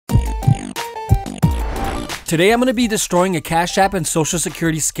Today I'm going to be destroying a Cash App and Social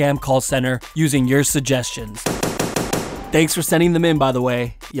Security scam call center using your suggestions. Thanks for sending them in, by the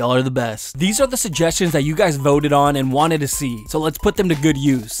way. Y'all are the best. These are the suggestions that you guys voted on and wanted to see, so let's put them to good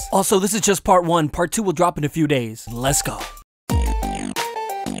use. Also, this is just part 1. Part 2 will drop in a few days. Let's go.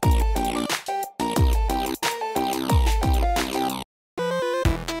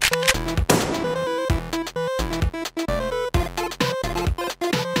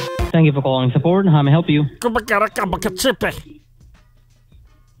 Thank you for calling support. How may I help you?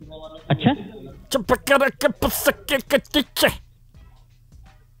 Acha?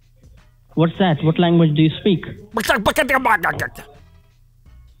 What's that? What language do you speak?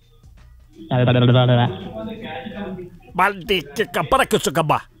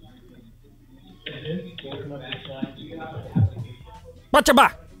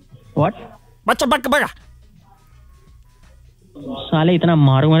 What? साले इतना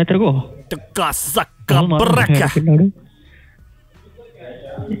मारूंगा ना तेरे को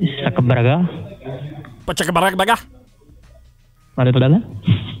सकबरगा Pachakabaraka. अरे तो डाला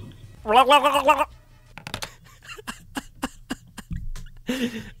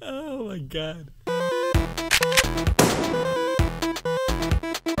Oh my god.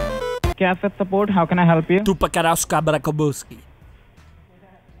 Cafe support, how can I help you? Tupakarauska Barakabuski.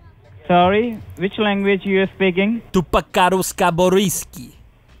 Sorry, which language you are speaking? Tupakaruska Boriski.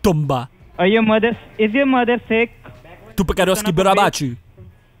 Tumba. Is your mother sick? Tupakaroski Barabachu.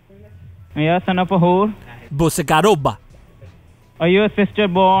 Yeah, son of a whore. Bosekaroba. Are you a sister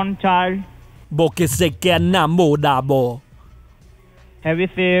born child? Bokeseke Namodabo. Have you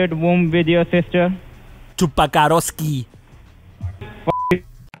shared womb with your sister? Tupakaroski.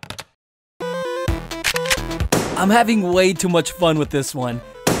 I'm having way too much fun with this one.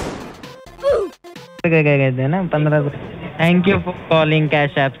 Thank you for calling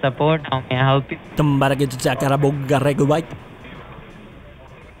Cash App support. How may I help you?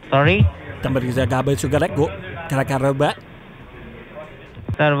 Sorry?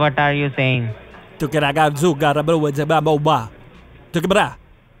 Sir, what are you saying?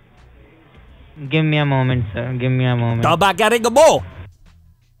 Give me a moment, sir. Give me a moment.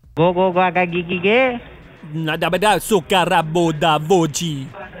 Go, gigi.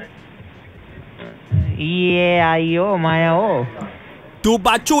 Yeah, ayo, maya oh. Tu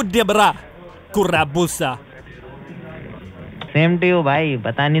bachu debra kurabusa. Same to you, भाई.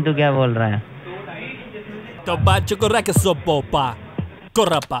 पता नहीं तू क्या बोल रहा है. Tu bachu korakesopopa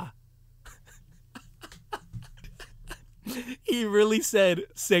korapa. He really said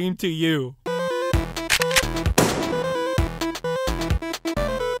same to you.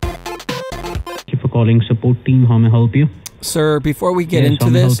 Thank you for calling support team. How may I help you? Sir, before we get into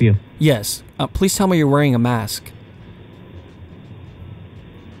this, yes, please tell me you're wearing a mask.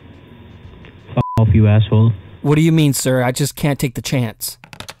 F off, you asshole. What do you mean, sir? I just can't take the chance.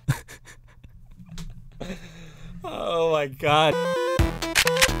 Oh my god.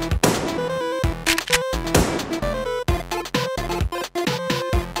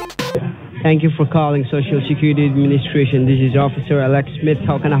 Thank you for calling Social Security Administration. This is Officer Alex Smith.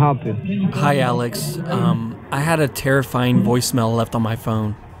 How can I help you? Hi, Alex. I had a terrifying voicemail left on my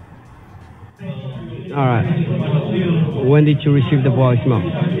phone. All right. When did you receive the voicemail?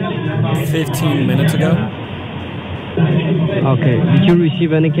 15 minutes ago. Okay. Did you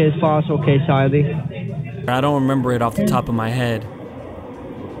receive any case files or case ID? I don't remember it off the top of my head.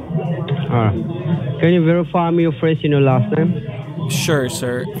 All right. Can you verify me your first and your last name? Sure,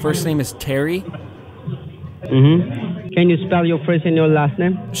 sir. First name is Terry. Can you spell your first and your last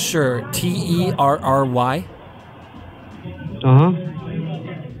name? Sure. Terry.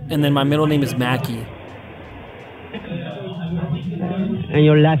 And then my middle name is Mackie. And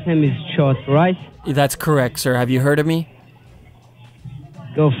your last name is Short, right? That's correct, sir. Have you heard of me?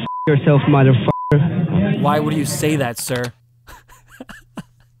 Go f yourself, motherfucker. Why would you say that, sir?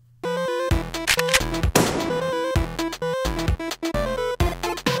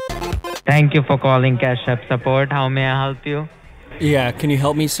 Thank you for calling Cash App support. How may I help you? Yeah, can you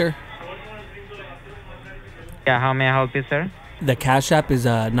help me, sir? Yeah, how may I help you, sir? The Cash App is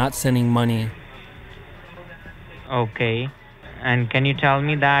not sending money. Okay. And can you tell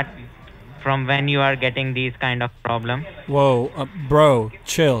me that from when you are getting these kind of problem? Whoa, bro,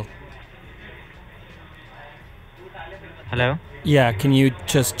 chill. Hello? Yeah, can you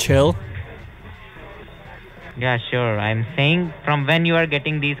just chill? Yeah, sure. I'm saying from when you are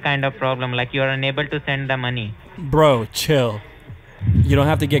getting these kind of problem, like you are unable to send the money. Bro, chill. You don't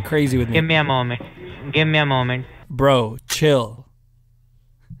have to get crazy with me. Give me a moment. Give me a moment. Bro, chill.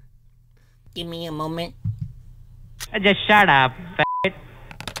 Give me a moment. Just shut up, fat.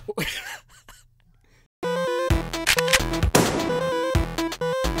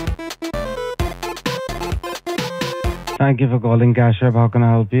 Thank you for calling Cash App. How can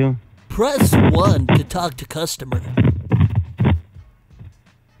I help you? Press 1 to talk to customer.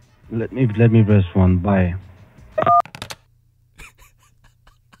 Let me press 1. Bye.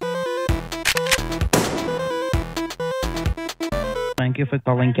 Thank you for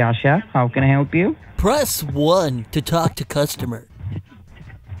calling Cash App. How can I help you? Press 1 to talk to customer.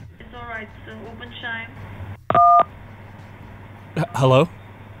 It's alright, so open chime. Hello?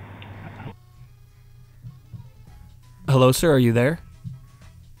 Hello, sir, are you there?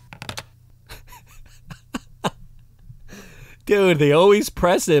 Dude, they always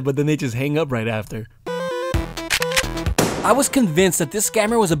press it, but then they just hang up right after. I was convinced that this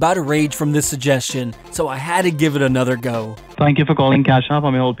scammer was about to rage from this suggestion, so I had to give it another go. Thank you for calling Cash App.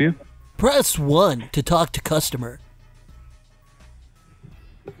 How may I help you? Press 1 to talk to customer.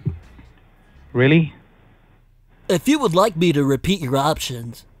 Really? If you would like me to repeat your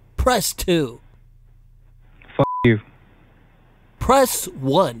options, press 2. F you. Press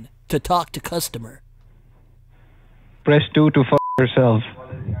 1 to talk to customer. Press 2 to f yourself.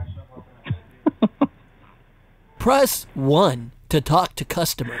 Press 1 to talk to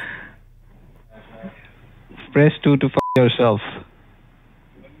customer. Press 2 to f yourself.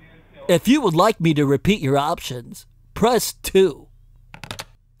 If you would like me to repeat your options, press 2.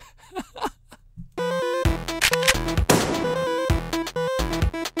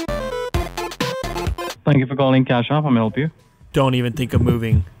 Thank you for calling Cash App. How may I help you? Don't even think of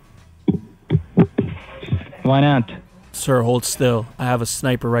moving. Why not? Sir, hold still. I have a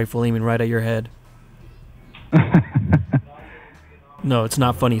sniper rifle aiming right at your head. No, it's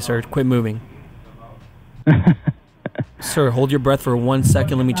not funny, sir. Quit moving. Sir, hold your breath for 1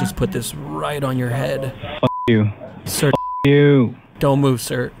 second. Let me just put this right on your head. F you. Sir, F you. don't move,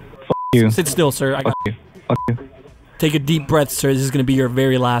 sir. F you. Sit still, sir. I got F you. F you. Take a deep breath, sir. This is going to be your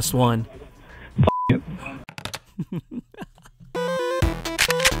very last one. F you.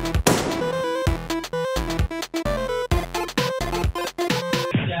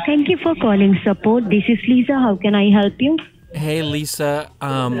 Thank you for calling support. This is Lisa. How can I help you? Hey, Lisa.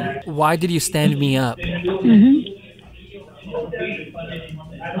 Why did you stand me up?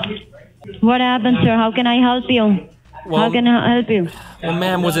 What happened, sir? How can I help you? Well, How can I help you? Well,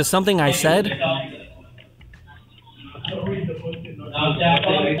 ma'am, was it something I said?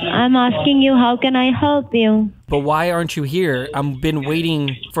 I'm asking you, how can I help you? But why aren't you here? I've been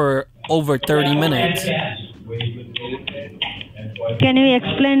waiting for over 30 minutes. Can you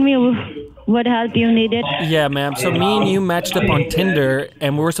explain me what help you needed? Yeah, ma'am. So me and you matched up on Tinder,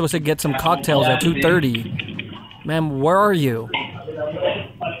 and we were supposed to get some cocktails at 2:30. Ma'am, where are you?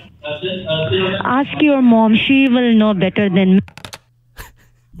 Ask your mom. She will know better than me.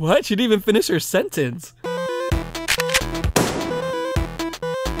 What? She didn't even finish her sentence.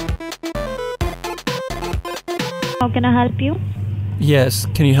 How can I help you? Yes,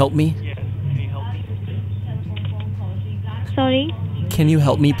 can you help me? Sorry? Can you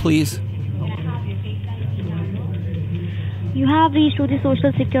help me, please? You have reached to the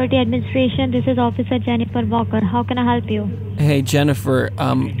Social Security Administration. This is Officer Jennifer Walker. How can I help you? Hey, Jennifer,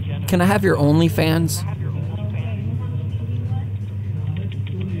 can I have your OnlyFans?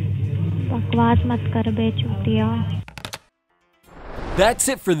 बकवास मत कर बे चूतिया. That's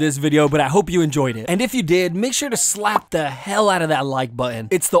it for this video, but I hope you enjoyed it. And if you did, make sure to slap the hell out of that like button.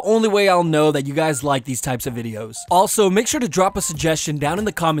 It's the only way I'll know that you guys like these types of videos. Also, make sure to drop a suggestion down in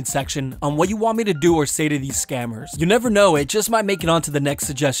the comment section on what you want me to do or say to these scammers. You never know, it just might make it onto the next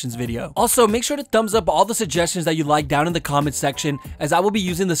suggestions video. Also, make sure to thumbs up all the suggestions that you like down in the comment section, as I will be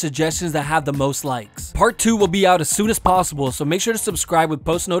using the suggestions that have the most likes. Part 2 will be out as soon as possible, so make sure to subscribe with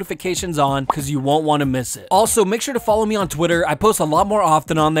post notifications on, because you won't want to miss it. Also, make sure to follow me on Twitter. I post a lot more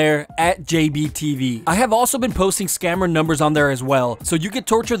often on there at JayBeeTV. I have also been posting scammer numbers on there as well, so you can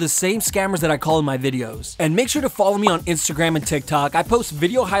torture the same scammers that I call in my videos. And make sure to follow me on Instagram and TikTok. I post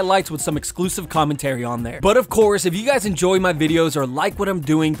video highlights with some exclusive commentary on there. But of course, if you guys enjoy my videos or like what I'm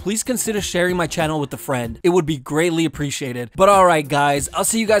doing, please consider sharing my channel with a friend. It would be greatly appreciated. But alright guys, I'll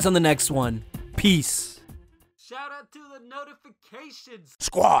see you guys on the next one. Peace. Shout out to the notifications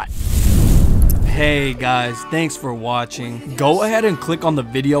squad. Hey guys, thanks for watching. Go ahead and click on the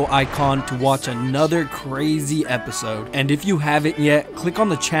video icon to watch another crazy episode. And if you haven't yet, click on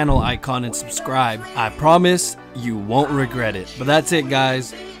the channel icon and subscribe. I promise you won't regret it. But that's it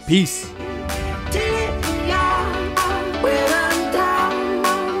guys. Peace.